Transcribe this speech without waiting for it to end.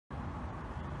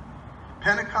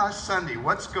Pentecost Sunday,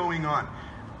 what's going on?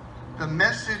 The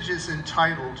message is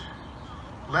entitled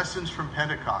Lessons from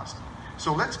Pentecost.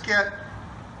 So let's get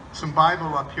some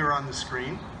Bible up here on the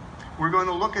screen. We're going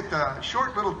to look at the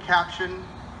short little caption,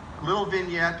 little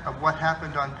vignette of what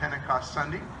happened on Pentecost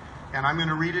Sunday. And I'm going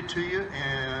to read it to you,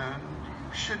 and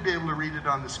you should be able to read it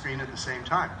on the screen at the same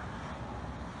time.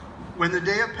 When the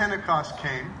day of Pentecost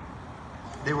came,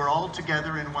 they were all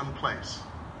together in one place.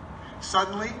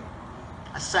 Suddenly,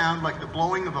 a sound like the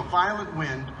blowing of a violent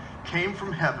wind came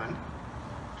from heaven,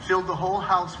 filled the whole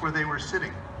house where they were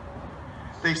sitting.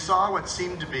 They saw what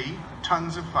seemed to be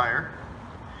tongues of fire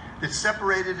that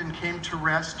separated and came to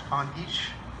rest on each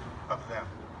of them.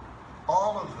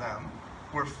 All of them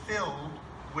were filled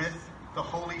with the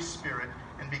Holy Spirit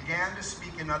and began to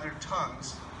speak in other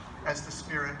tongues as the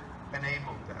Spirit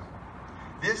enabled them.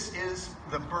 This is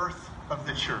the birth of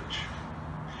the church.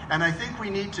 And I think we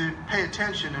need to pay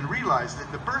attention and realize that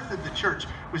the birth of the church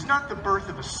was not the birth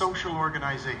of a social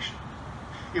organization.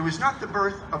 It was not the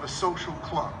birth of a social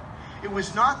club. It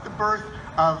was not the birth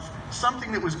of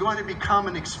something that was going to become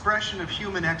an expression of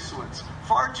human excellence.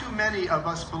 Far too many of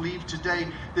us believe today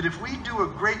that if we do a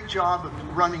great job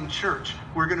of running church,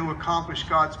 we're going to accomplish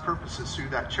God's purposes through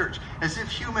that church, as if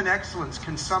human excellence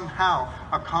can somehow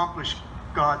accomplish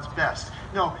God's best.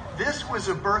 No, this was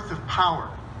a birth of power.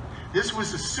 This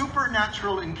was a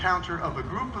supernatural encounter of a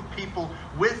group of people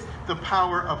with the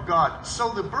power of God.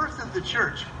 So the birth of the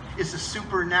church is a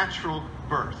supernatural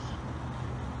birth.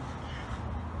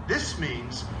 This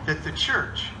means that the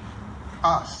church,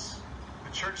 us,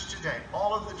 the church today,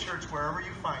 all of the church, wherever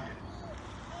you find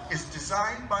it, is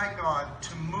designed by God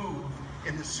to move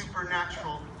in the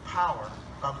supernatural power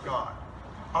of God.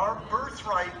 Our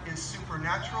birthright is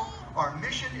supernatural. Our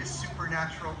mission is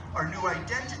supernatural. Our new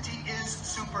identity is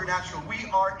supernatural.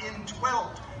 We are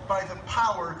indwelt by the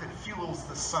power that fuels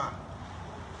the sun.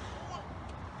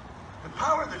 The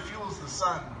power that fuels the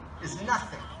sun is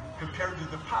nothing compared to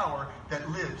the power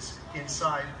that lives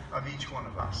inside of each one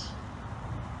of us.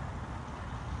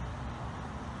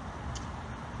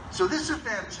 So this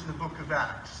event in the book of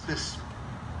Acts, this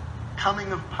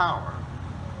coming of power,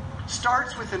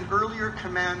 starts with an earlier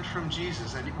command from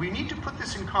Jesus. And we need to put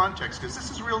this in context because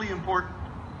this is really important.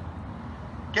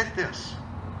 Get this.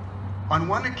 On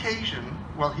one occasion,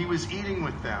 while he was eating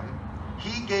with them,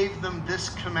 he gave them this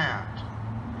command.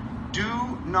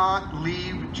 Do not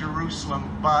leave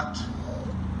Jerusalem, but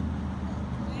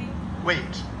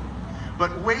wait.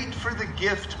 But wait for the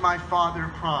gift my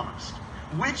Father promised,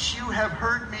 which you have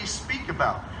heard me speak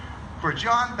about. For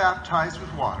John baptized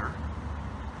with water,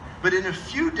 but in a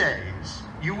few days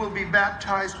you will be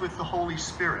baptized with the Holy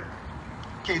Spirit.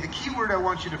 Okay, the key word I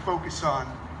want you to focus on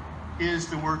is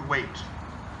the word wait.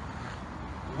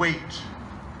 Wait.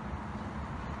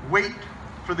 Wait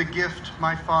for the gift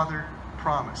my Father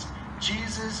promised.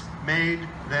 Jesus made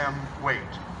them wait.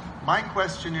 My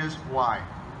question is, why?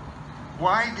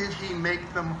 Why did he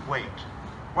make them wait?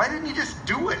 Why didn't he just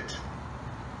do it?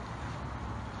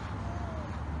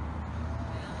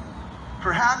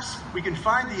 Perhaps we can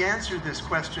find the answer to this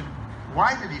question.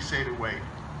 Why did he say to wait?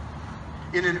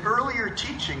 In an earlier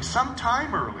teaching, some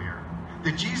time earlier,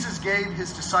 that Jesus gave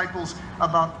his disciples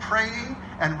about praying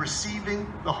and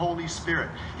receiving the Holy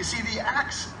Spirit. You see, the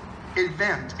Acts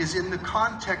event is in the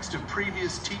context of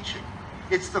previous teaching.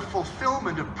 It's the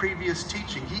fulfillment of previous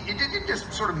teaching. He didn't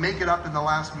just sort of make it up in the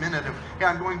last minute of, hey,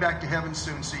 I'm going back to heaven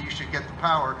soon, so you should get the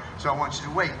power, so I want you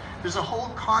to wait. There's a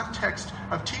whole context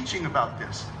of teaching about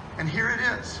this. And here it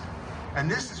is.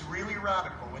 And this is really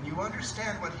radical. When you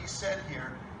understand what he said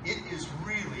here, it is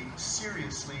really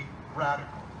seriously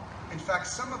radical. In fact,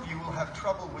 some of you will have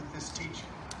trouble with this teaching.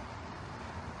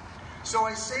 So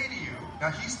I say to you,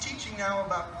 now he's teaching now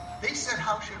about, they said,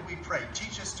 how should we pray?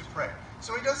 Teach us to pray.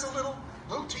 So he does a little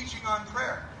teaching on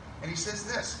prayer. And he says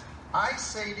this, I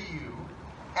say to you,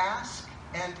 ask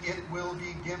and it will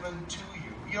be given to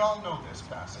you. You all know this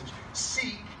passage.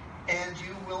 Seek and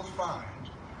you will find.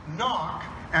 Knock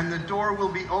and the door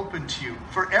will be opened to you.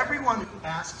 For everyone who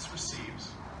asks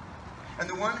receives, and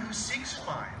the one who seeks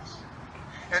finds,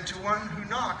 and to one who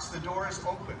knocks the door is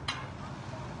open.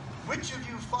 Which of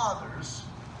you fathers,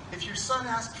 if your son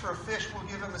asks for a fish, will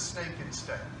give him a snake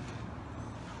instead?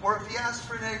 Or if he asks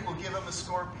for an egg, will give him a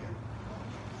scorpion?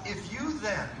 If you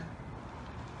then,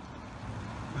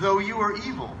 though you are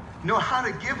evil, know how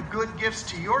to give good gifts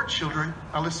to your children,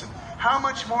 now listen, how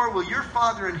much more will your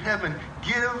Father in heaven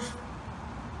give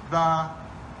the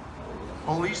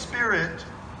Holy Spirit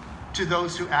to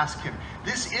those who ask him?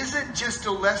 This isn't just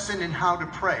a lesson in how to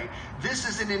pray. This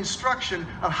is an instruction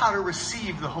of how to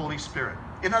receive the Holy Spirit.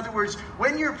 In other words,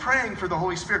 when you're praying for the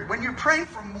Holy Spirit, when you're praying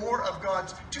for more of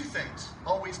God's, two things,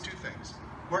 always two things,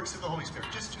 works of the Holy Spirit,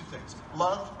 just two things,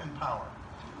 love and power.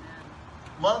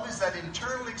 Love is that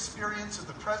internal experience of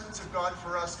the presence of God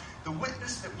for us, the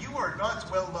witness that you are God's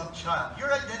well-loved child.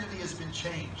 Your identity has been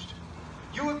changed.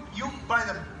 You, by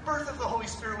the birth of the Holy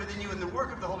Spirit within you and the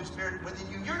work of the Holy Spirit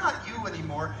within you, you're not you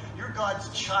anymore. You're God's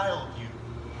child, you.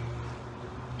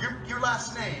 Your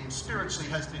last name, spiritually,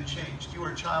 has been changed. You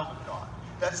are a child of God.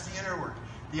 That's the inner work.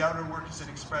 The outer work is an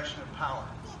expression of power.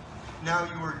 Now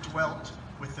you are dwelt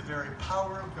with the very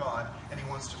power of God, and He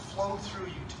wants to flow through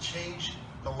you to change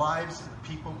the lives of the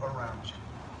people around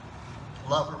you.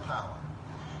 Love or power.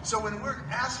 So when we're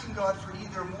asking God for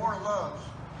either more love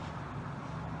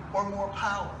or more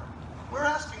power, we're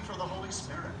asking for the Holy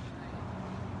Spirit,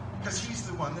 because He's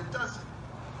the one that does it.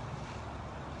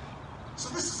 So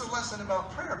this is a lesson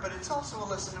about prayer, but it's also a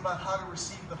lesson about how to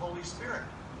receive the Holy Spirit.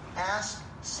 Ask,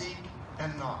 seek,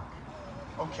 and knock.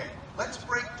 Okay, let's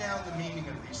break down the meaning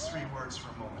of these three words for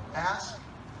a moment. Ask,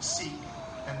 seek,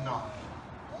 and knock.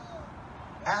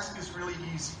 Ask is really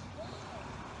easy.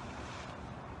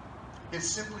 It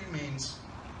simply means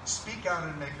speak out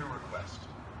and make a request.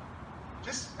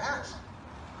 Just ask.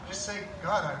 Just say,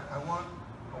 God, I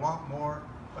want more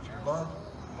of your love,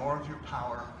 more of your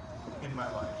power in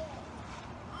my life.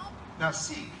 Now,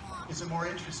 seek is a more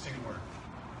interesting word.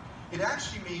 It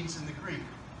actually means, in the Greek,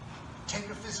 take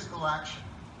a physical action.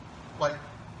 Like,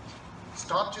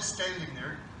 stop just standing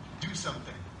there, do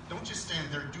something. Don't just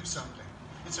stand there, do something.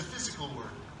 It's a physical word.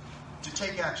 To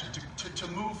take action, to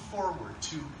move forward,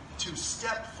 to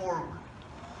step forward.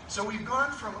 So we've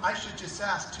gone from, I should just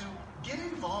ask, to get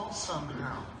involved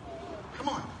somehow. Come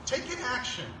on, take an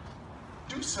action.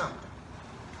 Do something.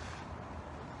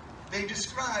 They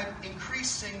describe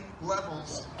increasing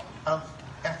levels of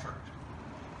effort.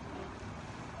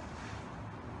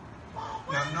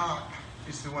 Now, knock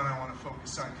is the one I want to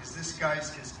focus on, because this,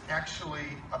 guys, is actually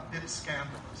a bit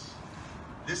scandalous.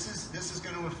 This is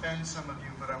going to offend some of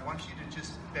you, but I want you to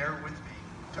just bear with me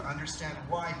to understand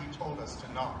why He told us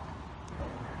to knock.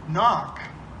 Knock,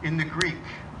 in the Greek,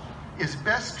 is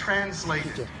best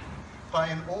translated by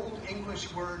an old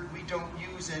English word we don't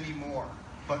use anymore,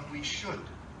 but we should.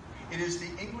 It is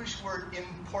the English word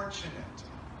importunate,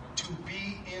 to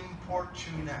be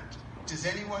importunate. Does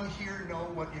anyone here know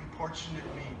what importunate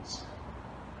means?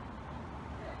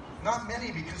 Not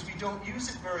many, because we don't use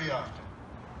it very often.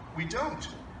 We don't.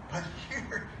 But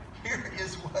here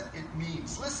is what it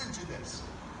means. Listen to this.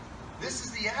 This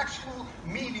is the actual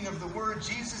meaning of the word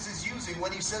Jesus is using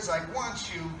when He says, I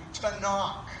want you to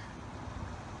knock.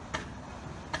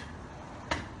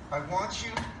 I want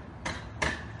you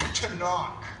to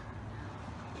knock.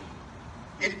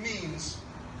 It means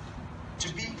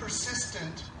to be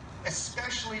persistent,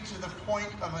 especially to the point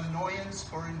of annoyance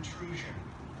or intrusion.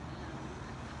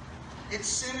 Its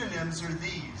synonyms are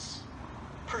these: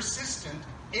 persistent,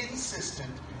 insistent,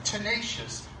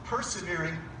 tenacious,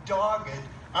 persevering, dogged,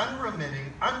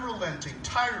 unremitting, unrelenting,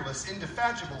 tireless,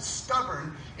 indefatigable,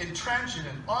 stubborn,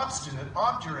 intransigent, obstinate,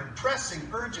 obdurate, pressing,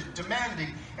 urgent, demanding,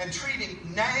 entreating,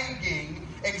 nagging,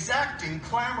 exacting,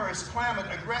 clamorous, clamant,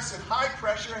 aggressive, high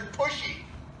pressure, and pushy.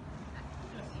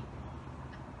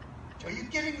 Are you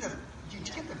getting did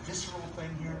you get the visceral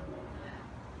thing here?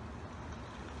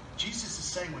 Jesus is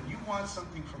saying when you want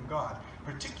something from God,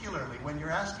 particularly when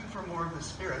you're asking for more of the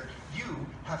Spirit, you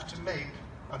have to make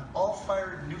an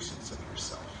all-fired nuisance of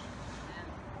yourself.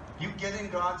 You get in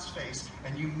God's face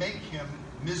and you make Him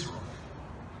miserable.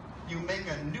 You make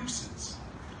a nuisance.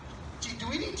 Do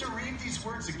we need to read these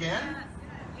words again?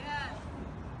 Yes.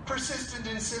 Persistent,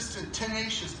 insistent,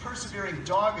 tenacious, persevering,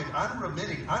 dogged,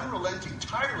 unremitting, unrelenting,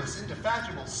 tireless,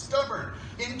 indefatigable, stubborn,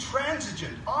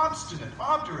 intransigent, obstinate,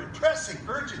 obdurate, pressing,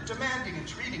 urgent, demanding,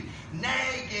 entreating,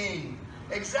 nagging,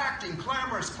 exacting,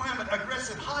 clamorous, clamant,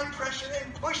 aggressive, high pressure,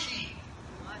 and pushy.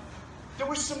 There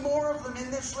were some more of them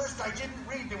in this list I didn't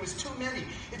read. There was too many.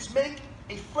 It's make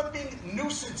a flipping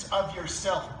nuisance of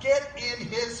yourself. Get in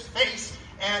His face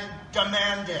and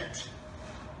demand it.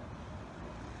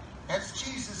 That's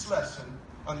Jesus' lesson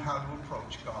on how to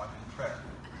approach God in prayer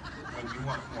when you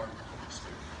want more of the Holy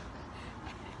Spirit.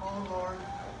 Oh Lord,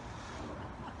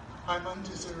 I'm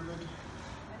undeserved.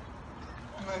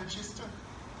 And I'm just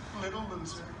a little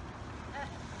loser.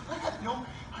 I have no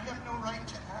right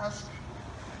to ask.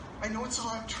 I know it's a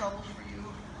lot of trouble for you.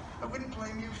 I wouldn't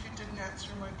blame you if you didn't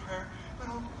answer my prayer. But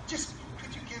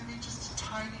could you give me just a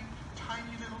tiny,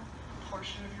 tiny little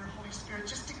portion of your Holy Spirit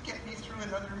just to get me through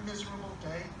another miserable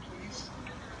day, please?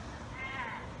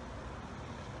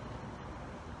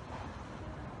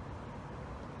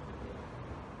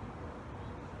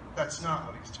 That's not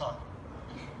what he's talking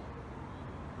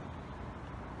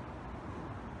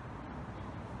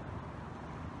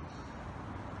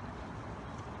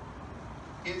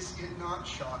about. Is it not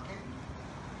shocking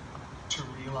to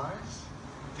realize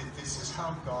that this is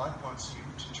how God wants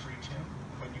you to treat him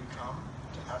when you come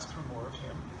to ask for more of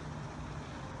him?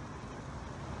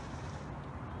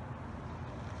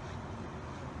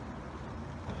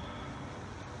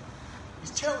 He's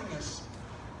telling us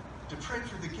to pray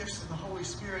for the gifts of the Holy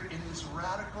Spirit in this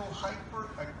radical,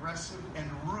 hyper-aggressive,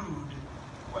 and rude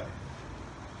way.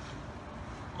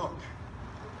 Look,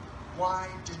 why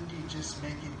didn't he just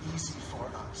make it easy for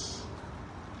us?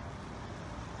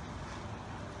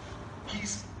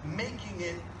 He's making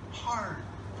it hard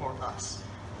for us.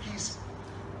 He's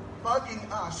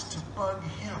bugging us to bug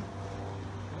him.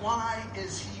 Why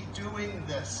is he doing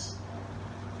this?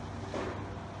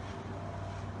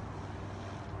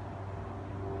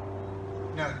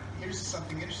 Now, here's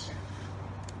something interesting.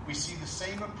 We see the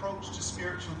same approach to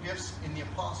spiritual gifts in the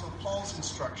Apostle Paul's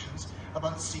instructions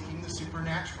about seeking the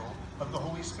supernatural of the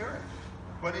Holy Spirit.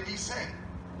 What did he say?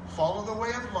 Follow the way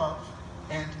of love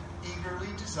and eagerly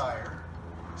desire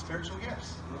spiritual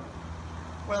gifts.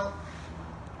 Well,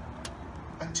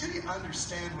 until you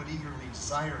understand what eagerly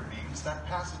desire means, that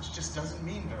passage just doesn't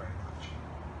mean very much.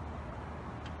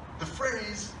 The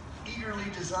phrase eagerly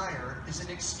desire is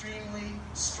an extremely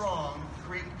strong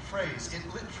Greek phrase. It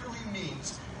literally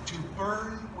means to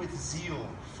burn with zeal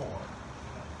for.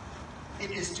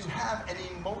 It is to have an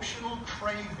emotional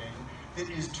craving that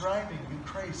is driving you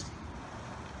crazy.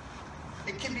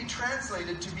 It can be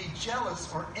translated to be jealous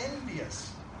or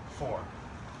envious for.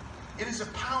 It is a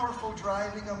powerful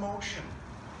driving emotion.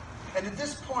 And at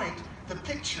this point, the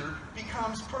picture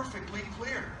becomes perfectly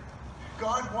clear.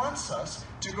 God wants us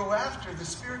to go after the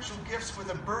spiritual gifts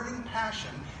with a burning passion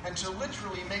and to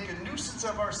literally make a nuisance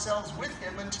of ourselves with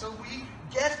him until we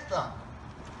get them.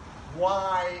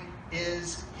 Why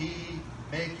is he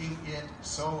making it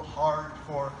so hard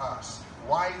for us?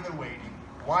 Why the waiting?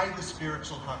 Why the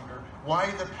spiritual hunger? Why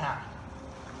the passion?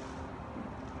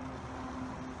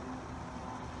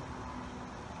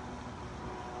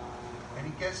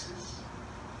 Any guesses?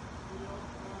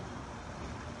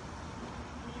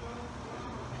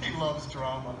 He loves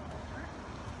drama.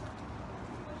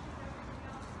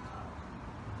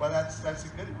 Well, that's a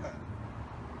good one.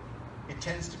 It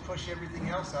tends to push everything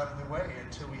else out of the way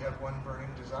until we have one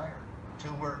burning desire,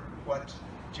 till we're what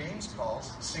James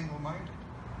calls single-minded.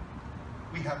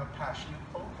 We have a passionate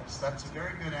focus. That's a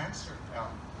very good answer,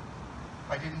 Alan.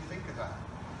 I didn't think of that.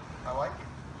 I like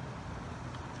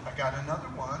it. I got another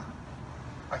one.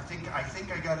 I think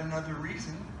I got another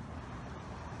reason.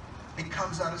 It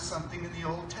comes out of something in the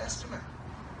Old Testament.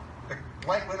 The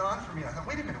light went on for me. I thought,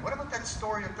 wait a minute, what about that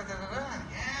story of da-da-da-da?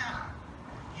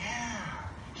 Yeah.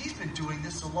 He's been doing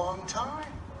this a long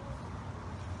time.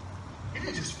 He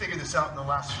didn't just figure this out in the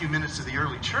last few minutes of the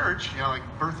early church, like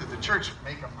birth of the church,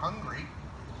 make him hungry.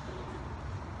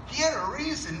 He had a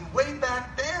reason way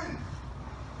back then.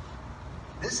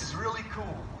 This is really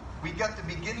cool. We got the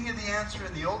beginning of the answer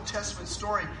in the Old Testament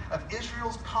story of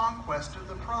Israel's conquest of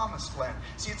the Promised Land.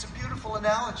 See, it's a beautiful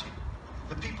analogy.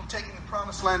 The people taking the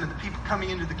Promised Land and the people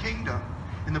coming into the kingdom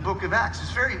in the book of Acts.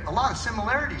 There's a lot of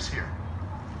similarities here.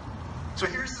 So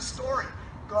here's the story.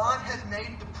 God had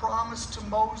made the promise to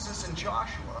Moses and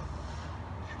Joshua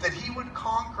that he would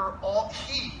conquer all,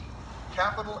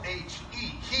 capital H-E,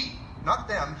 he, not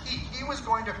them, he was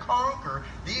going to conquer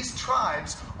these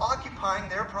tribes occupying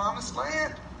their promised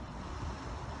land.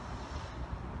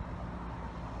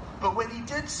 But when he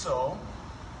did so,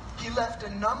 he left a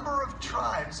number of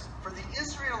tribes for the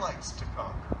Israelites to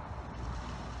conquer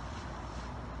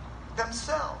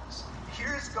themselves.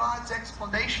 Here's God's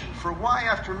explanation for why,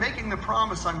 after making the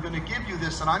promise, I'm going to give you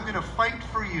this and I'm going to fight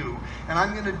for you and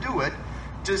I'm going to do it,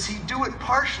 does he do it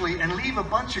partially and leave a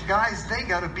bunch of guys they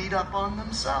got to beat up on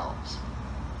themselves?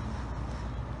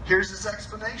 Here's his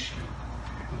explanation.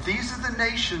 These are the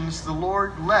nations the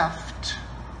Lord left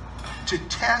to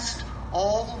test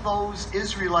all those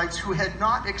Israelites who had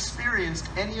not experienced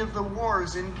any of the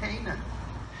wars in Canaan.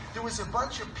 There was a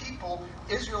bunch of people,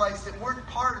 Israelites, that weren't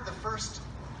part of the first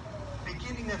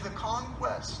beginning of the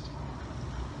conquest.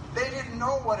 They didn't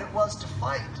know what it was to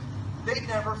fight. They'd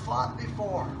never fought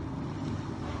before.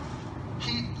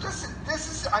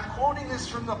 I'm quoting this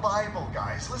from the Bible,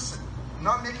 guys. Listen, I'm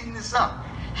not making this up.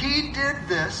 He did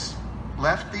this,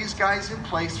 left these guys in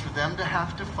place for them to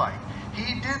have to fight.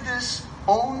 He did this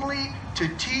only to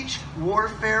teach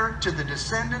warfare to the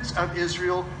descendants of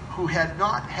Israel who had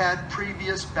not had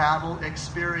previous battle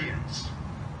experience.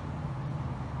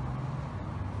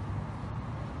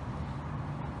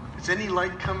 Is any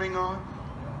light coming on?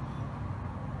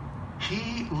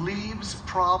 He leaves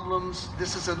problems.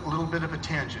 This is a little bit of a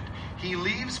tangent. He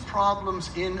leaves problems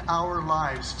in our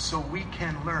lives so we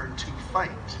can learn to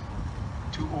fight,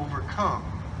 to overcome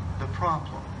the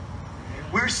problem.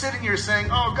 We're sitting here saying,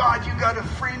 "Oh God, you got to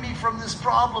free me from this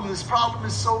problem. This problem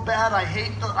is so bad. I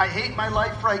hate my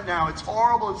life right now. It's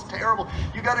horrible. It's terrible.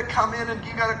 You got to come in and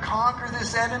you got to conquer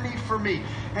this enemy for me."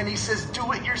 And he says,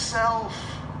 "Do it yourself.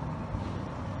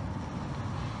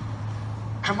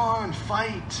 Come on,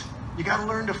 fight. You got to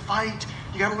learn to fight.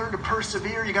 You got to learn to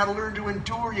persevere. You got to learn to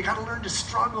endure. You got to learn to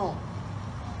struggle."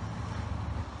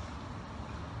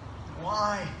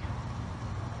 Why?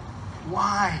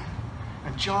 Why?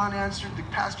 And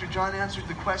Pastor John answered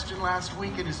the question last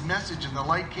week in his message, and the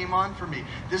light came on for me.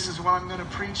 This is what I'm going to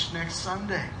preach next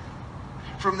Sunday.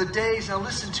 From the days, now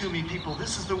listen to me, people.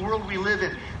 This is the world we live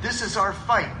in. This is our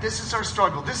fight. This is our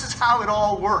struggle. This is how it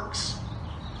all works.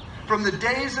 From the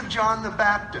days of John the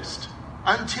Baptist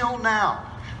until now,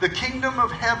 the kingdom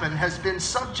of heaven has been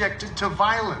subjected to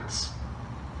violence.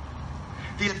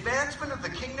 The advancement of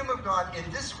the kingdom of God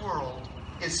in this world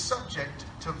is subject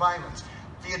to violence.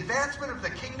 The advancement of the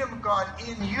kingdom of God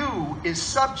in you is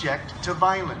subject to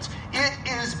violence. It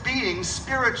is being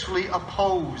spiritually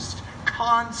opposed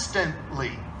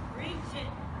constantly.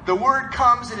 The word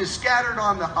comes and is scattered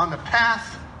on the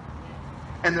path,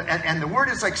 and the word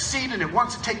is like seed, and it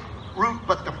wants to take root,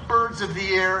 but the birds of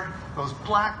the air, those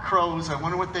black crows, I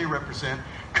wonder what they represent,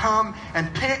 come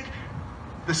and pick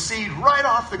the seed right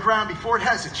off the ground before it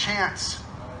has a chance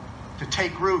to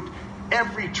take root.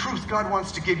 Every truth God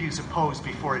wants to give you is opposed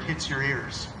before it hits your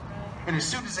ears. And as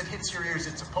soon as it hits your ears,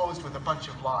 it's opposed with a bunch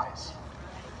of lies.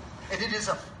 And it is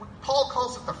Paul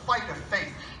calls it the fight of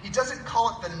faith. He doesn't call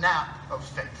it the nap of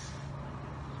faith,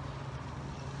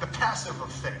 the passive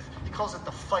of faith. He calls it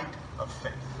the fight of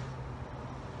faith.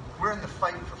 We're in the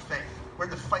fight for faith. We're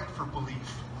in the fight for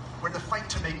belief. We're in the fight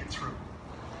to make it through.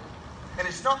 And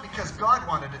it's not because God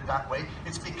wanted it that way.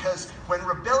 It's because when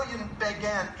rebellion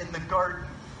began in the garden,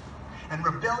 and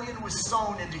rebellion was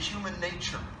sown into human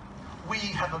nature, we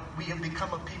have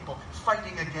become a people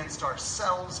fighting against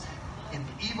ourselves, in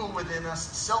the evil within us,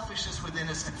 selfishness within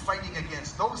us, and fighting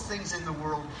against those things in the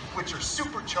world which are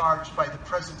supercharged by the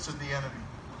presence of the enemy.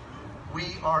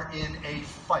 We are in a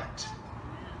fight,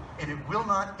 and it will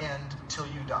not end till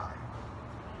you die.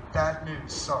 Bad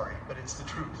news, sorry, but it's the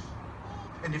truth.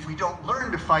 And if we don't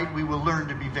learn to fight, we will learn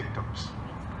to be victims.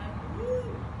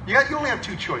 You only have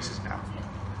two choices now.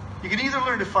 You can either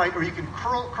learn to fight, or you can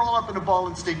crawl up in a ball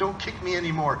and say, "Don't kick me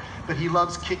anymore." But he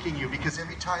loves kicking you, because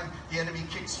every time the enemy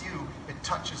kicks you, it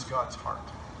touches God's heart.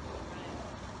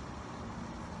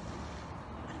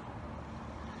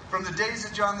 From the days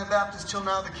of John the Baptist till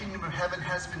now, the kingdom of heaven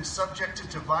has been subjected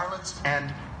to violence.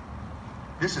 And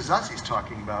this is us he's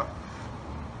talking about.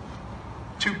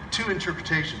 Two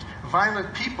interpretations.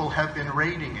 Violent people have been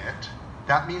raiding it.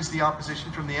 That means the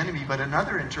opposition from the enemy. But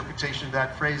another interpretation of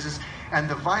that phrase is, and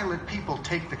the violent people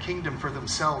take the kingdom for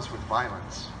themselves with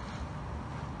violence.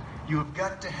 You have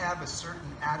got to have a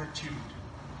certain attitude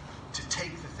to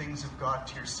take the things of God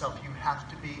to yourself. You have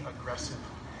to be aggressive.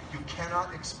 You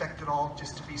cannot expect it all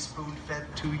just to be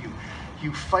spoon-fed to you.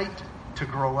 You fight to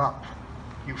grow up.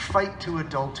 You fight to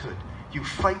adulthood. You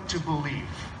fight to believe.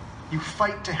 You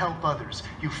fight to help others.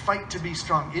 You fight to be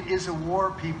strong. It is a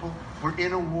war, people. We're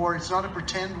in a war. It's not a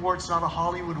pretend war. It's not a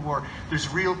Hollywood war. There's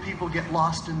real people get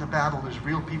lost in the battle. There's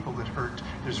real people that hurt.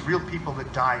 There's real people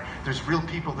that die. There's real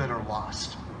people that are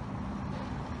lost.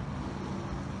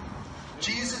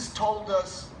 Jesus told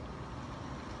us,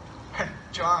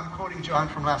 quoting John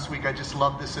from last week, I just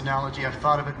love this analogy. I've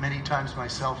thought of it many times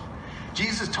myself.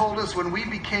 Jesus told us when we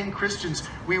became Christians,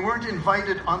 we weren't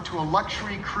invited onto a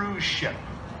luxury cruise ship.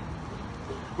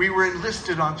 We were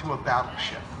enlisted onto a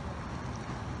battleship.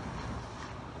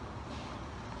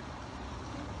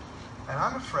 And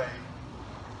I'm afraid,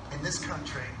 in this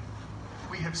country,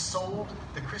 we have sold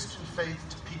the Christian faith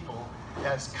to people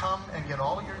as come and get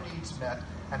all your needs met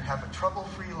and have a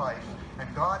trouble-free life,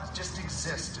 and God just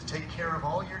exists to take care of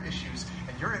all your issues,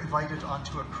 and you're invited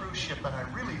onto a cruise ship, and I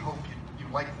really hope you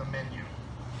like the menu.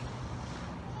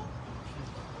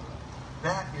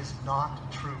 That is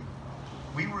not true.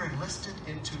 We were enlisted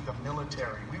into the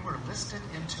military. We were enlisted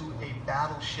into a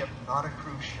battleship, not a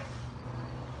cruise ship.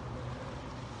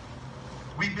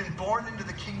 We've been born into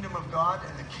the kingdom of God,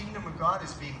 and the kingdom of God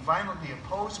is being violently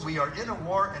opposed. We are in a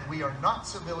war, and we are not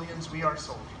civilians. We are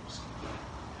soldiers.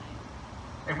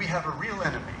 And we have a real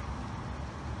enemy.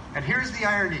 And here's the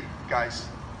irony, guys.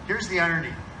 Here's the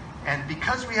irony. And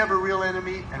because we have a real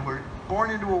enemy, and we're born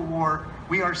into a war,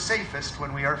 we are safest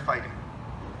when we are fighting.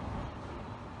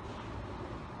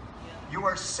 You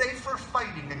are safer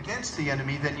fighting against the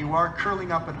enemy than you are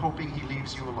curling up and hoping he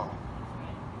leaves you alone.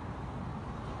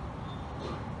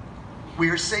 We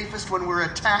are safest when we're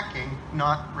attacking,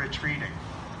 not retreating.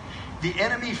 The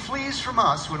enemy flees from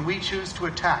us when we choose to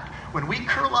attack. When we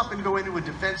curl up and go into a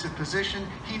defensive position,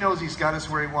 he knows he's got us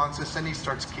where he wants us, and he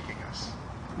starts kicking us.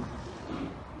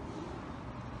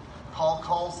 Paul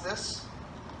calls this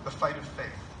the fight of faith.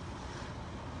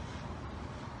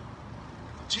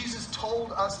 Jesus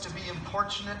told us to be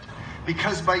importunate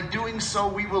because by doing so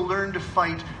we will learn to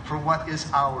fight for what is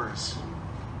ours.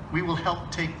 We will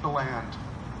help take the land.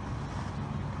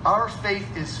 Our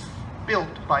faith is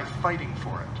built by fighting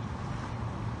for it.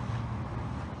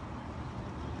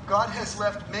 God has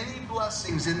left many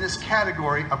blessings in this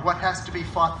category of what has to be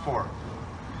fought for.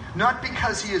 Not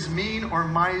because he is mean or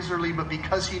miserly, but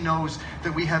because he knows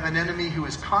that we have an enemy who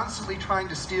is constantly trying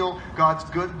to steal God's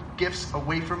good gifts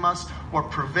away from us or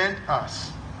prevent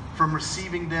us from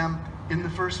receiving them in the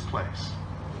first place.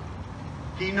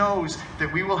 He knows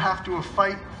that we will have to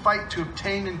fight to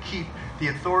obtain and keep the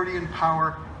authority and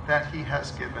power that he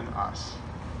has given us.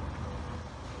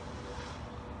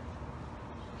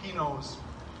 He knows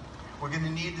we're going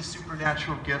to need the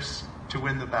supernatural gifts to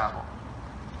win the battle.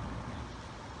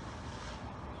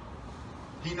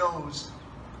 He knows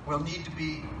we'll need to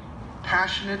be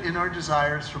passionate in our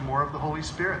desires for more of the Holy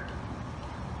Spirit.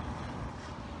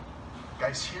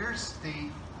 Guys, here's the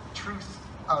truth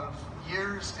out of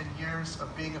years and years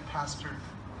of being a pastor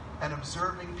and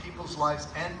observing people's lives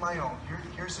and my own.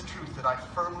 Here's the truth that I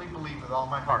firmly believe with all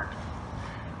my heart.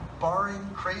 Barring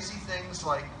crazy things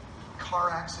like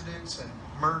car accidents and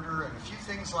murder and a few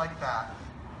things like that,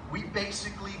 we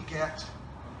basically get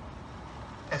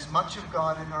as much of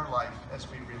God in our life as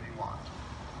we really want.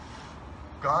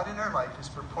 God in our life is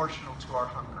proportional to our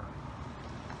hunger.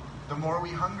 The more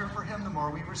we hunger for him, the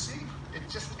more we receive.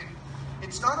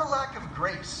 It's not a lack of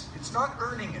grace. It's not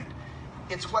earning it.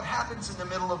 It's what happens in the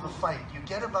middle of the fight. You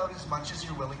get about as much as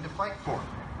you're willing to fight for.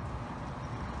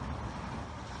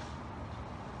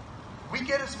 We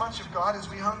get as much of God as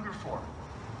we hunger for.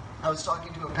 I was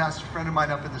talking to a pastor friend of mine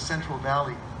up in the Central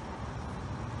Valley.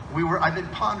 I've been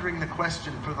pondering the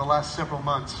question for the last several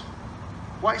months.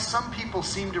 Why some people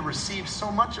seem to receive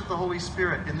so much of the Holy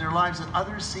Spirit in their lives and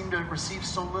others seem to receive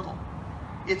so little.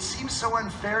 It seems so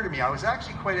unfair to me. I was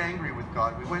actually quite angry with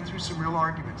God. We went through some real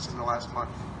arguments in the last month.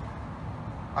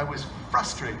 I was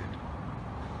frustrated.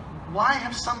 Why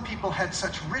have some people had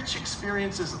such rich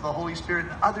experiences of the Holy Spirit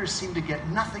and others seem to get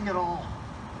nothing at all?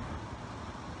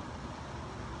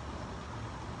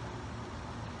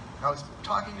 I was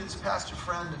talking to this pastor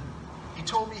friend, and he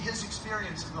told me his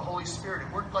experience of the Holy Spirit.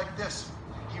 It worked like this.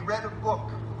 He read a book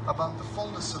about the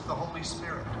fullness of the Holy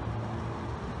Spirit.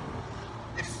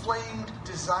 It flamed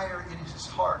desire in his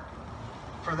heart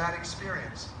for that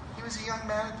experience. He was a young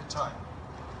man at the time,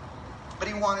 but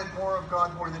he wanted more of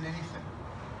God more than anything.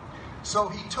 So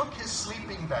he took his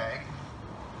sleeping bag,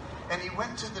 and he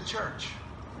went to the church.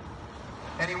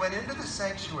 And he went into the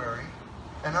sanctuary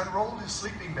and unrolled his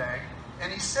sleeping bag,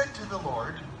 and he said to the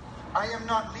Lord, I am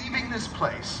not leaving this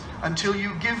place until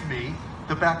you give me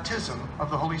the baptism of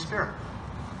the Holy Spirit.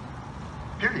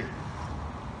 Period.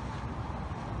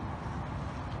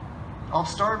 I'll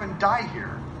starve and die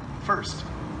here first,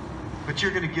 but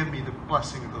you're going to give me the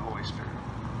blessing of the Holy Spirit.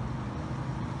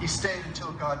 He stayed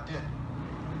until God did.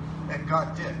 And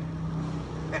God did.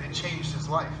 And it changed his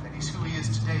life. And he's who he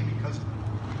is today because of it.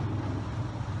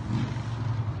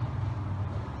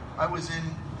 I was in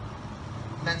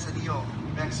Manzanillo,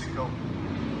 Mexico,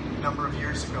 a number of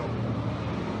years ago.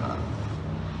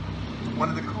 One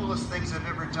of the coolest things I've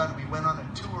ever done, we went on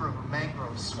a tour of a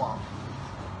mangrove swamp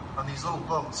on these little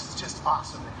boats. It's just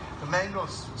awesome. The mangrove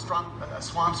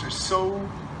swamps are so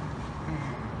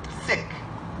thick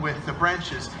with the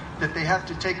branches that they have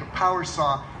to take a power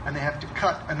saw and they have to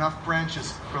cut enough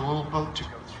branches for a little boat to go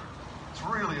through. It's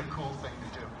really a cool thing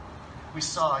to do. We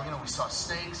saw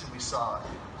snakes, and we saw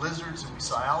lizards, and we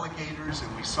saw alligators,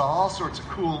 and we saw all sorts of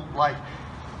cool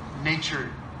nature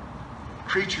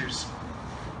creatures.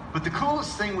 But the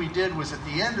coolest thing we did was at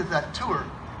the end of that tour,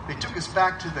 they took us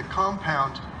back to the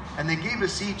compound, and they gave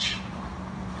us each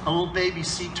a little baby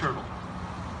sea turtle.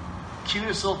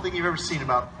 Cutest little thing you've ever seen,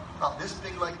 about this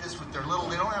big like this, with their little,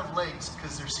 they don't have legs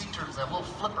because they're sea turtles, they have little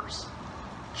flippers.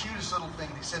 Cutest little thing.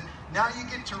 They said, now you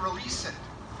get to release it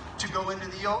to go into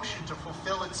the ocean to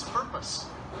fulfill its purpose,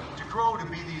 to grow to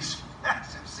be these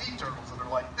massive sea turtles that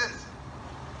are like this.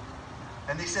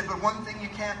 And they said, but one thing you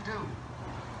can't do.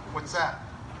 What's that?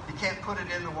 You can't put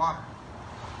it in the water.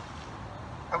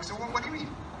 I said, well, what do you mean?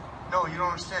 No, you don't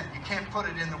understand. You can't put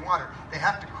it in the water. They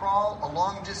have to crawl a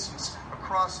long distance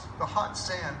across the hot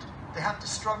sand. They have to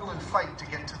struggle and fight to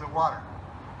get to the water.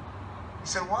 He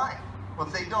said, why? Well,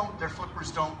 if they don't, their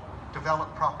flippers don't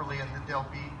develop properly, and then they'll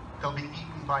be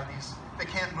eaten by these. They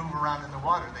can't move around in the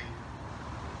water.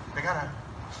 They gotta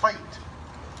fight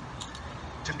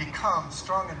to become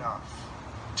strong enough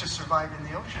to survive in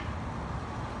the ocean.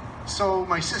 So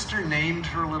my sister named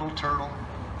her little turtle.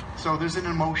 So there's an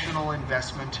emotional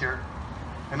investment here.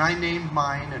 And I named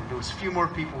mine, and there was a few more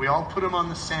people. We all put them on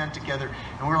the sand together,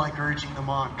 and we're like urging them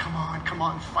on. Come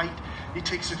on, fight. He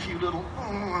takes a few little,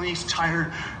 and he's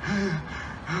tired.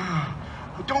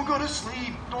 Don't go to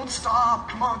sleep. Don't stop.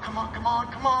 Come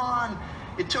on.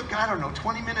 It took,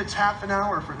 20 minutes, half an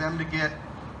hour for them to get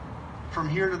from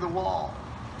here to the wall,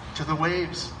 to the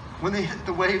waves. When they hit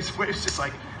the waves just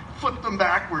like flip them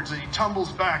backwards, and he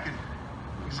tumbles back, and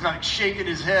he's like shaking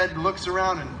his head and looks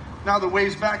around, and now the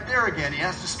wave's back there again. He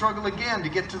has to struggle again to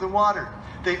get to the water.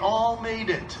 They all made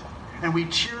it, and we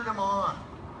cheered them on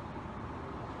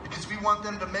because we want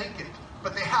them to make it,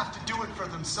 but they have to do it for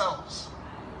themselves.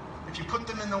 If you put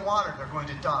them in the water, they're going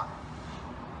to die.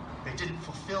 They didn't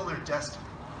fulfill their destiny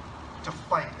to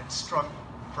fight and struggle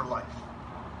for life.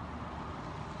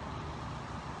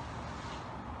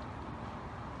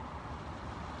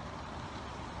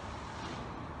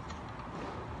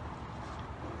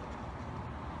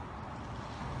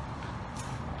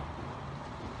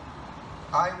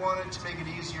 I wanted to make it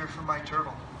easier for my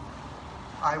turtle.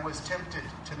 I was tempted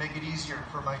to make it easier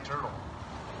for my turtle.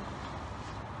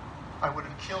 I would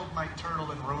have killed my turtle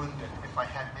and ruined it if I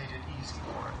had made it easy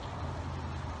for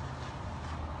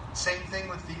it. Same thing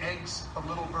with the eggs of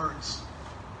little birds.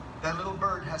 That little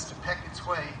bird has to peck its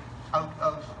way out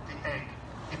of the egg.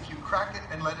 If you crack it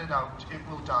and let it out, it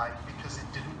will die because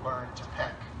it didn't learn to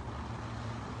peck.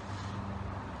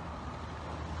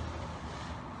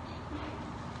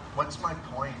 What's my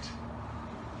point?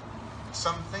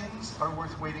 Some things are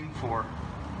worth waiting for.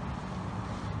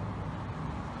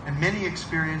 And many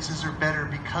experiences are better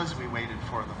because we waited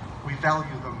for them. We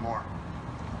value them more.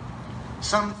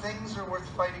 Some things are worth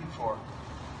fighting for.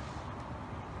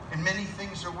 And many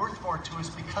things are worth more to us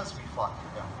because we fought for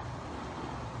them.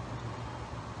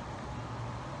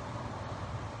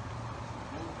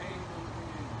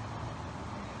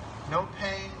 No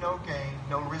pain, no gain,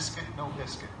 no risk it, no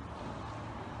biscuit.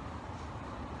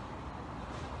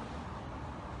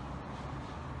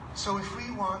 So if we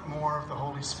want more of the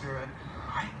Holy Spirit,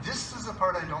 this is the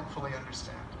part I don't fully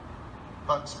understand.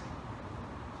 Bugs me.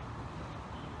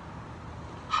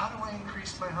 How do I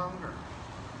increase my hunger?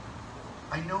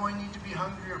 I know I need to be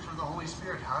hungrier for the Holy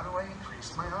Spirit. How do I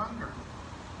increase my hunger?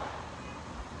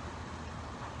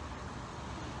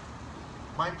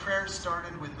 My prayer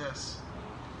started with this.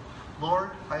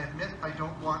 Lord, I admit I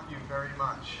don't want you very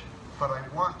much, but I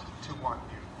want to want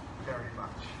you very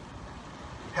much.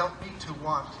 Help me to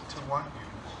want you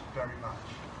very much.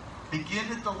 Begin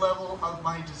at the level of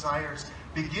my desires.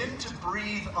 Begin to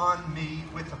breathe on me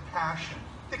with a passion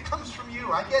that comes from you.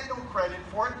 I get no credit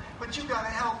for it, but you got to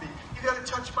help me. You got to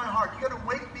touch my heart. You got to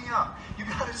wake me up. You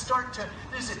got to start to,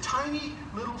 there's a tiny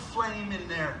little flame in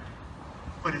there.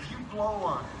 But if you blow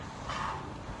on it,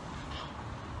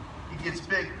 it gets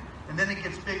bigger. And then it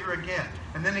gets bigger again.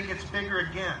 And then it gets bigger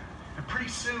again. And pretty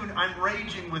soon I'm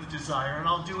raging with desire, and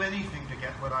I'll do anything to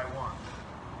get what I want.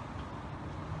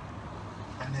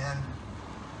 And then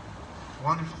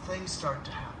wonderful things start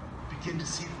to happen. You begin to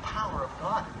see the power of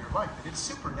God in your life. And it's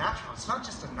supernatural. It's not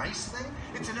just a nice thing.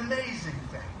 It's an amazing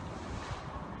thing.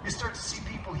 You start to see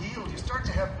people healed. You start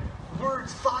to have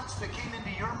words, thoughts that came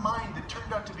into your mind that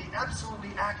turned out to be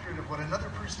absolutely accurate of what another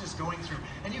person is going through.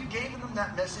 And you gave them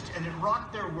that message, and it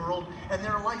rocked their world, and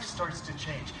their life starts to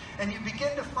change. And you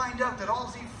begin to find out that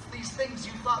all these things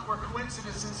you thought were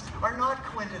coincidences are not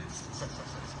coincidences.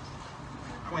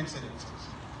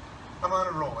 I'm on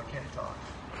a roll. I can't talk.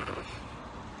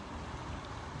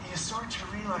 You start to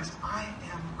realize I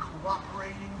am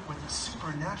cooperating with a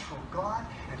supernatural God,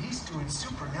 and He's doing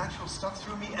supernatural stuff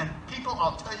through me. And people,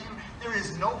 I'll tell you, there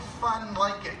is no fun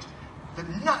like it. That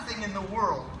nothing in the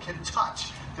world can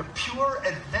touch the pure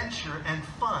adventure and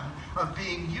fun of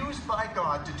being used by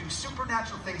God to do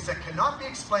supernatural things that cannot be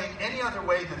explained any other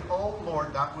way than, oh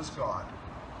Lord, that was God.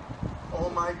 Oh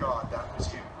my God, that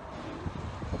was you.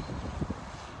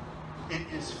 It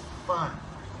is fun.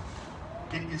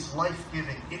 It is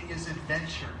life-giving. It is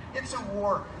adventure. It's a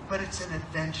war, but it's an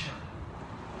adventure.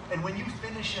 And when you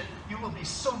finish it, you will be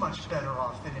so much better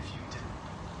off than if you didn't.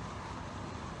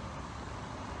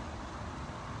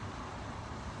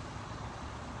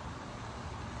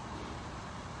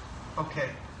 Okay,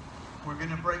 We're going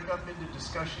to break up into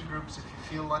discussion groups if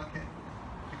you feel like it.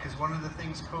 Because one of the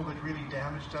things COVID really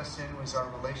damaged us in was our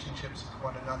relationships with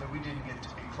one another. We didn't get to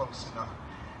be close enough.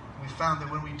 We found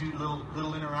that when we do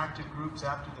little interactive groups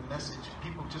after the message,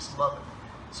 people just love it.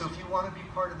 So if you want to be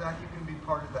part of that, you can be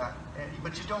part of that.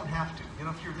 But you don't have to. You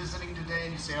know, if you're visiting today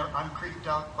and you say, I'm creeped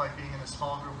out by being in a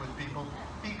small group with people,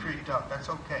 be creeped out. That's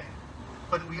okay.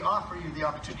 But we offer you the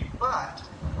opportunity. But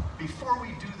before we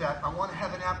do that, I want to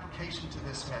have an application to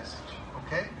this message.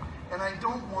 Okay? And I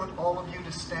don't want all of you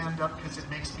to stand up because it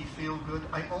makes me feel good.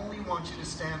 I only want you to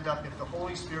stand up if the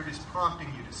Holy Spirit is prompting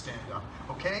you to stand up.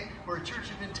 Okay? We're a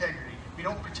church of integrity. We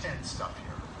don't pretend stuff here.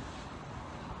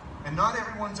 And not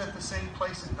everyone's at the same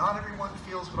place, and not everyone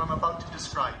feels what I'm about to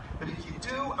describe. But if you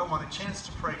do, I want a chance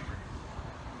to pray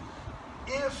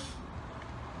for you. If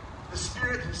the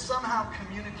Spirit has somehow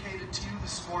communicated to you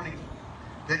this morning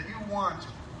that you want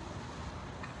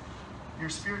your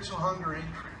spiritual hunger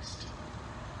increased,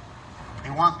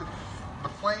 you want the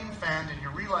flame fanned, and you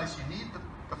realize you need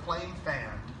the flame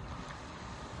fanned,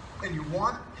 and you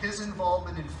want His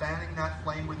involvement in fanning that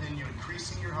flame within you,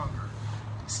 increasing your hunger,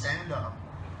 stand up.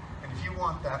 And if you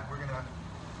want that, we're going to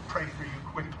pray for you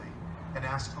quickly and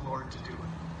ask the Lord to do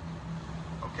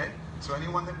it. Okay? So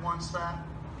anyone that wants that,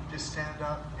 just stand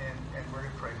up and we're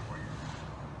going to pray for you.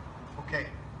 Okay.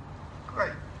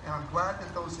 Great. And I'm glad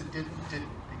that those that didn't,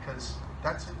 because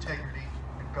that's integrity,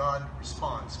 and God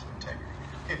responds to integrity.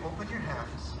 Okay, open your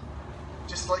hands,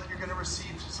 just like you're going to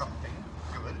receive something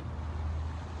good.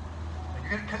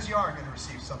 Because you are going to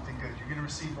receive something good. You're going to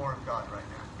receive more of God right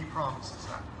now. He promises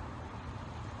that.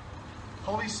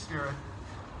 Holy Spirit,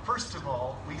 first of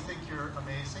all, we think you're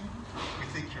amazing. We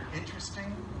think you're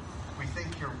interesting. We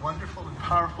think you're wonderful and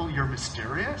powerful. You're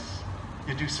mysterious.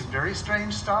 You do some very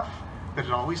strange stuff, but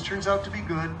it always turns out to be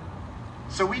good.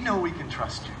 So we know we can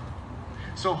trust you.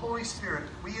 So Holy Spirit,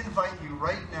 we invite you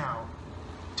right now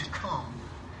to come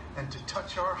and to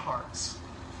touch our hearts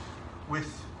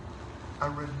with a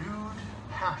renewed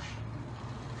passion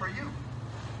for you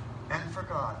and for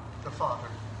God the Father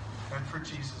and for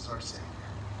Jesus our Savior.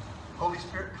 Holy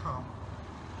Spirit, come.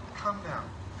 Come now.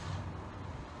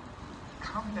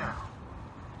 Come now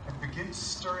and begin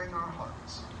stirring our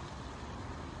hearts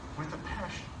with a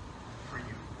passion for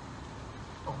you.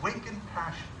 Awakened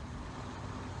passion.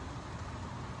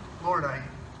 Lord, I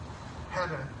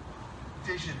had a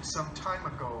vision some time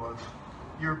ago of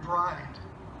your bride.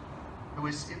 It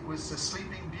was a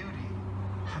Sleeping Beauty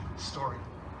story.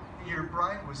 Your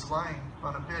bride was lying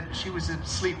on a bed. She was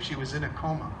asleep. She was in a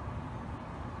coma.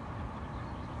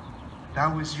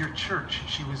 That was your church.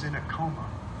 She was in a coma.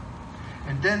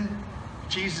 And then,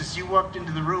 Jesus, you walked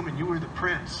into the room and you were the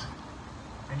prince.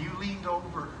 And you leaned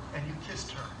over and you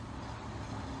kissed her.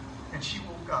 And she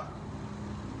woke up.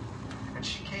 And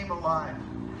she came alive.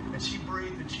 And she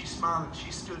breathed and she smiled and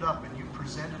she stood up and you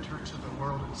presented her to the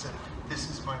world and said, "This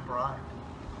is my bride."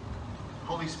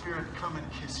 Holy Spirit, come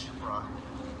and kiss your bride.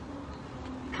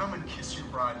 Come and kiss your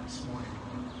bride this morning.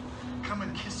 Come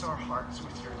and kiss our hearts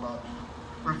with your love.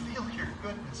 Reveal your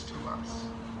goodness to us.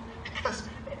 Because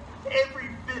every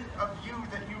bit of you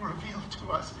that you reveal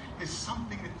to us is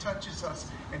something that touches us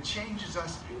and changes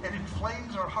us and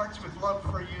inflames our hearts with love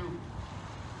for you.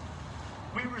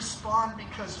 We respond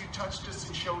because you touched us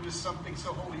and showed us something.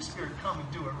 So Holy Spirit, come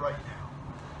and do it right now.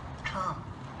 Come.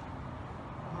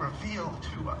 Reveal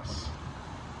to us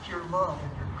your love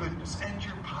and your goodness and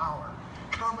your power.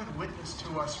 Come and witness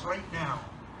to us right now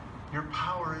your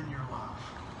power and your love.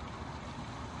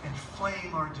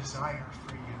 Inflame our desire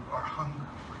for you, our hunger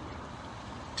for you.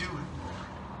 Do it, Lord.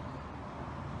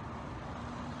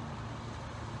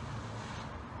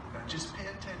 Now just pay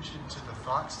attention to the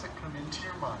thoughts that come into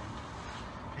your mind.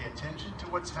 Pay attention to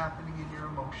what's happening in your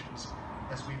emotions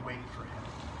as we wait for him.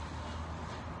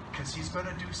 Because he's going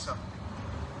to do something.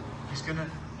 He's going to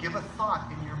give a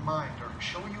thought in your mind or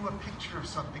show you a picture of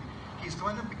something. He's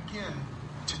going to begin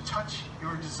to touch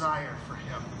your desire for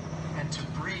him and to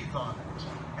breathe on it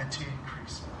and to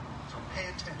increase it. So pay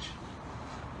attention.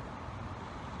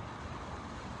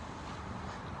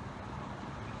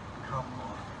 Come,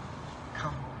 Lord.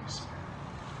 Come, Holy Spirit.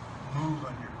 Move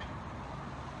on your people.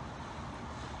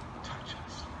 Touch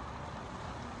us.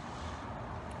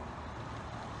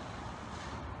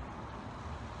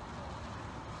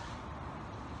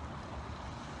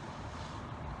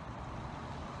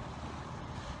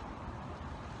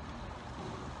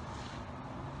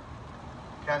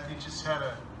 Kathy just had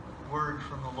a word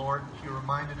from the Lord. He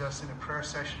reminded us in a prayer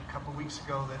session a couple weeks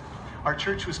ago that our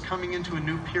church was coming into a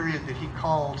new period that he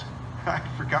called, I'd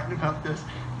forgotten about this,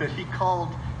 that he called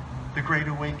the Great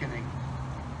Awakening.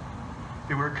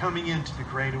 That we're coming into the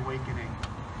Great Awakening.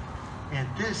 And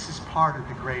this is part of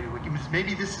the Great Awakening.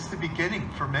 Maybe this is the beginning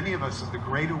for many of us of the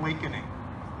Great Awakening.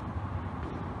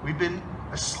 We've been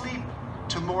asleep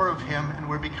to more of Him, and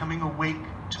we're becoming awake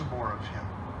to more of Him.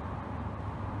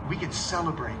 We can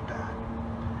celebrate that.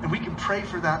 And we can pray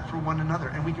for that for one another.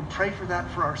 And we can pray for that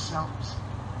for ourselves.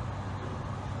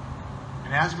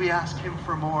 And as we ask Him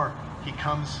for more, He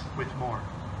comes with more.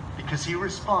 Because He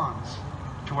responds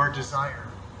to our desire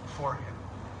for Him.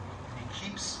 And He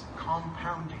keeps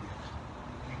compounding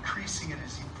it, increasing it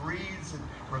as He breathes and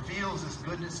reveals His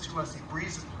goodness to us. He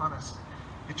breathes upon us.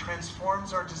 It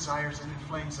transforms our desires and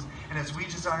inflames them. And as we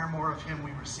desire more of Him,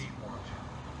 we receive more of Him.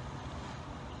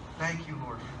 Thank you,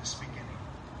 Lord, for this beginning.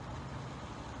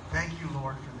 Thank you,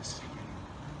 Lord, for this beginning.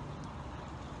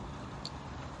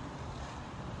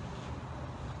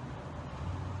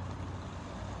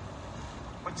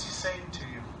 What's He saying to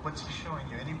you? What's He showing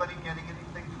you? Anybody getting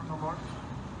anything from the Lord?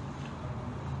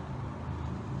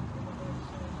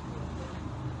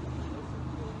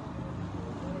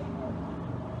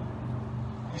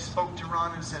 He spoke to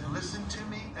Ron and said, listen to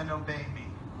me and obey me.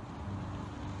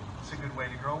 It's a good way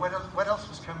to grow. What else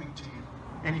was coming to you?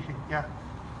 Anything? Yeah.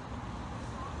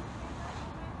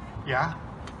 Yeah?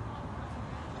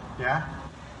 Yeah?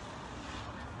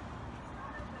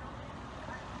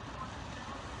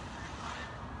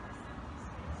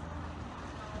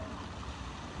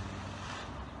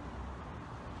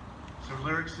 So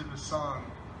lyrics of the song.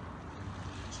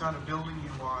 It's not a building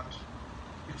you want.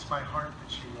 It's my heart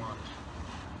that you want.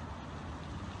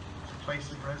 It's a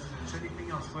place of residence. Anything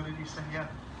else? What did he say? Yeah.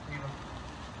 Eva.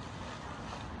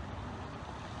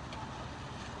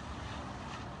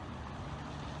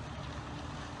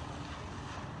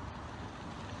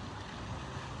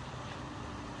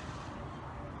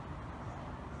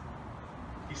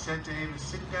 He said to Ava,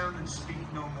 sit down and speak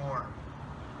no more,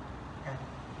 and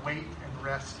wait and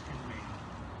rest in me,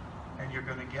 and you're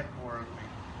going to get more of me.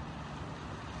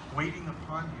 Waiting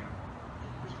upon Him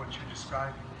is what you're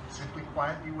describing. Simply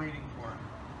quietly waiting for Him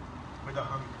with a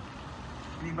hunger.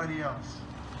 Anybody else?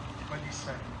 What did he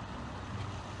say?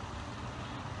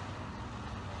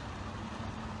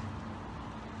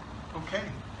 Okay.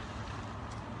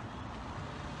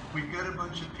 We've got a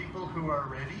bunch of people who are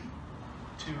ready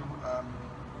to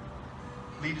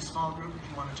lead a small group if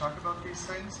you want to talk about these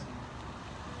things and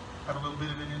have a little bit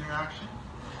of an interaction.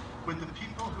 With the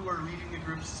people who are leading the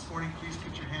groups this morning, please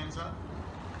put your hands up.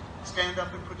 Stand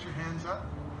up and put your hands up.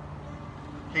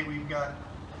 Okay, we've got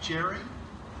Jerry,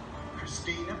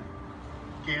 Christina,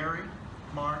 Gary,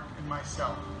 Mark, and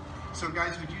myself. So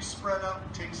guys, would you spread out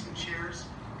and take some chairs,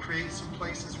 create some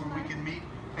places where we can meet.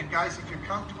 And guys, if you're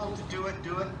comfortable to do it,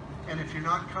 do it. And if you're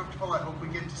not comfortable, I hope we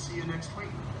get to see you next week.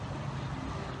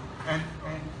 And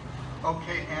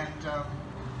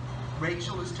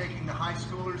Rachel is taking the high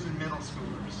schoolers and middle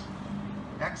schoolers.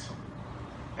 Excellent.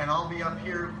 And I'll be up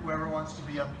here, whoever wants to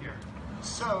be up here.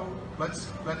 So let's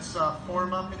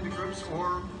form up into groups,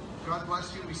 or God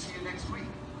bless you, we see you next week.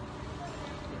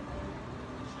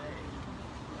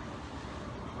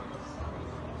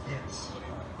 Yes.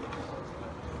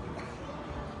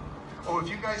 Oh, if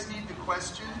you guys need the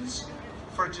questions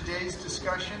for today's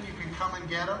discussion, you can come and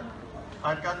get them.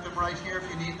 I've got them right here if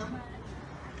you need them.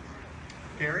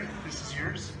 Barry, this is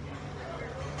yours.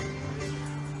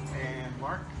 And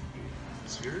Mark,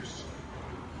 this is yours.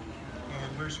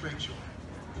 And where's Rachel?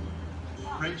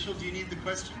 Rachel, do you need the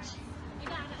questions? You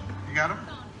got it. You got them?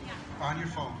 Yeah. On your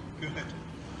phone. Good.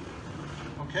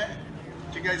 Okay.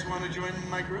 Do you guys want to join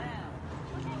my group?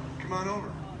 Come on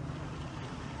over.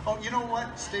 Oh, you know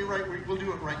what? Stay right where we'll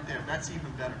do it right there. That's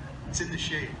even better. It's in the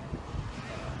shade.